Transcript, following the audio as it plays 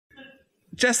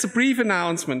just a brief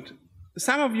announcement.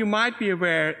 Some of you might be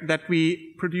aware that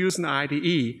we produce an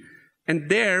IDE, and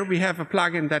there we have a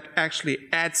plugin that actually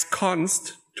adds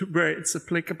const to where it's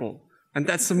applicable. And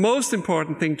that's the most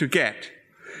important thing to get.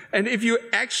 And if you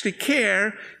actually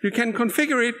care, you can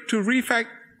configure it to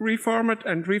reformat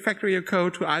and refactor your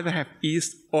code to either have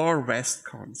east or west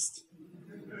const.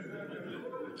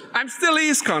 I'm still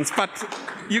east const, but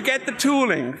you get the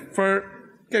tooling for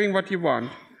getting what you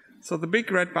want. So the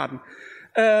big red button.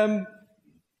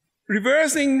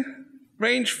 Reversing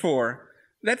range 4.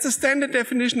 That's a standard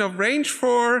definition of range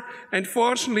 4, and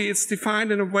fortunately it's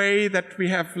defined in a way that we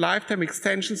have lifetime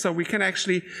extension, so we can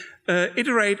actually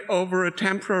iterate over a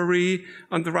temporary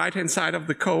on the right-hand side of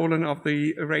the colon of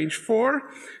the range 4,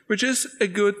 which is a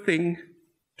good thing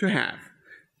to have.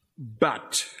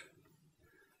 But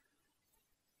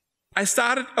I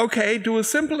started, okay, do a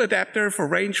simple adapter for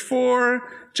range 4,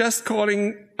 just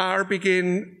calling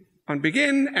r_begin on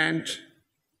begin and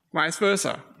vice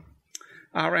versa.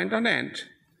 R_end on end.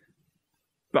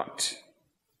 But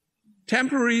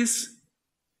temporaries,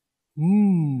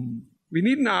 we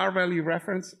need an R-value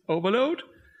reference overload,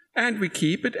 and we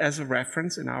keep it as a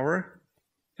reference in our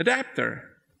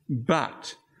adapter.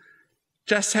 But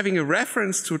just having a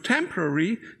reference to a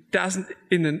temporary doesn't,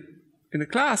 in a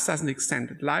class, doesn't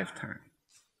extend its lifetime.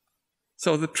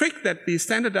 So the trick that the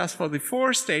standard does for the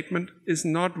for statement is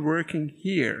not working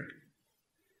here.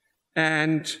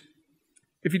 And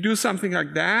if you do something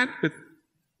like that with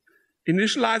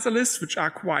initializer lists, which are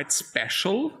quite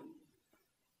special,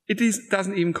 it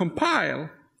doesn't even compile.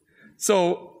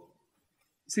 So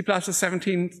C++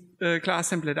 17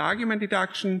 class template argument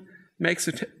deduction makes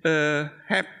it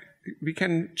we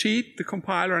can cheat the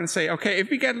compiler and say, okay, if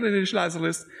we get an initializer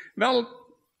list, well,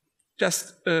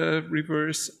 just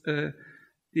reverse the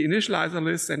initializer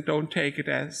list and don't take it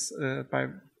as by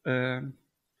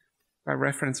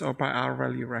reference or by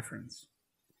R-value reference.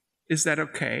 Is that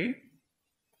okay?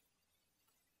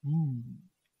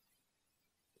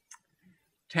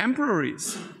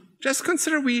 Temporaries. Just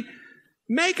consider we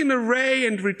make an array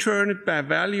and return it by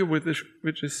value,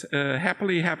 which is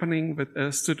happily happening with a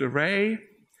std array.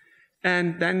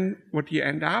 And then what you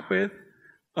end up with,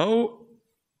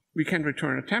 we can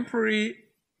return a temporary,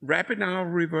 wrap it in our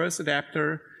reverse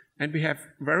adapter, and we have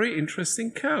very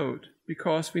interesting code,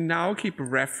 because we now keep a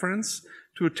reference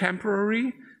to a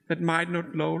temporary that might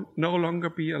no longer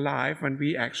be alive when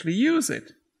we actually use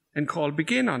it, and call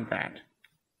begin on that.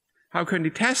 How can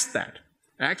we test that?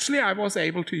 Actually, I was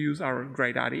able to use our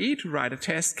great IDE to write a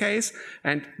test case,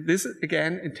 and this,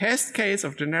 again, in test case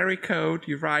of generic code,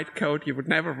 you write code you would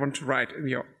never want to write in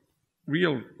your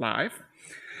real life.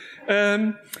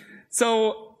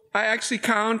 So I actually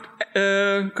count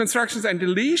constructions and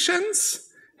deletions,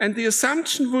 and the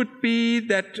assumption would be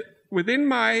that within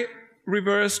my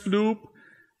reversed loop,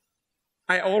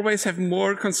 I always have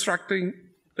more constructing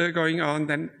going on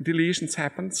than deletions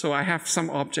happen, so I have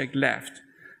some object left.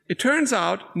 It turns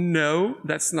out, no,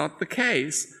 that's not the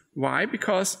case. Why?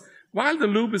 Because while the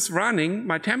loop is running,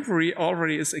 my temporary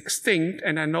already is extinct,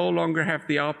 and I no longer have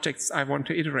the objects I want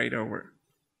to iterate over.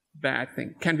 Bad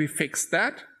thing. Can we fix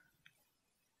that?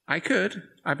 I could,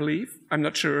 I believe. I'm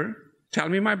not sure. Tell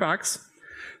me my bugs.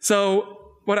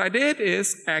 So what I did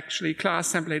is actually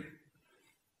class template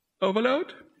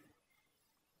overload,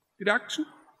 deduction,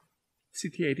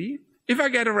 CTAD. If I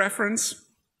get a reference,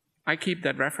 I keep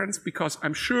that reference because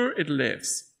I'm sure it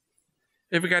lives.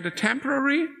 If I get a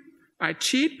temporary, I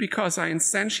cheat because I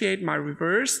instantiate my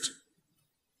reversed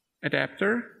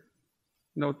adapter.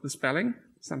 Note the spelling,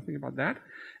 something about that.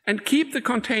 And keep the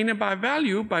container by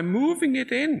value by moving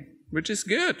it in, which is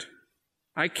good.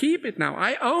 I keep it now,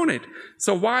 I own it.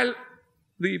 So while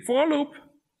the for loop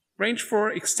range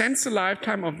 4 extends the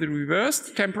lifetime of the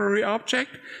reversed temporary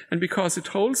object, and because it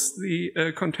holds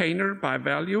the container by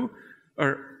value,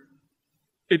 or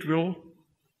it will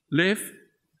live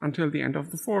until the end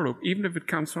of the for loop, even if it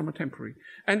comes from a temporary.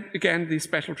 And again, the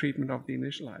special treatment of the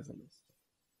initializer list.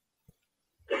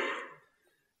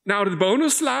 Now the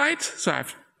bonus slide. So I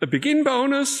have a begin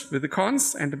bonus with the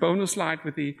const and the bonus slide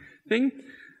with the thing.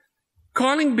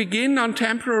 Calling begin on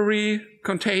temporary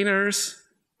containers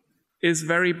is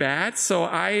very bad, so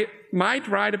I might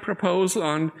write a proposal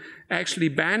on actually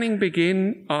banning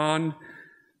begin on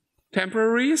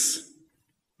temporaries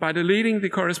by deleting the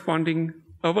corresponding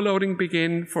overloading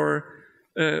begin for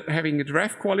having it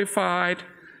ref qualified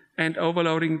and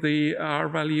overloading the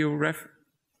R-value ref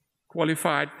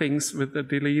qualified things with the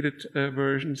deleted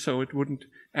version so it wouldn't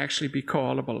actually be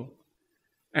callable.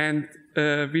 And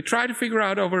we try to figure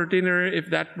out over dinner if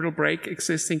that will break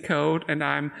existing code.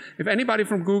 And if anybody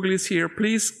from Google is here,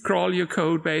 please crawl your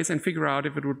code base and figure out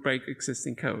if it would break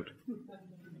existing code.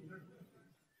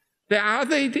 There are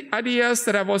the ideas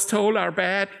that I was told are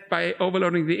bad by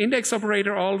overloading the index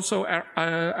operator also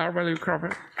are value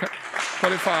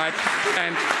qualified,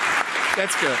 and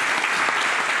that's good.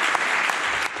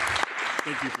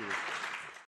 Thank you, Peter.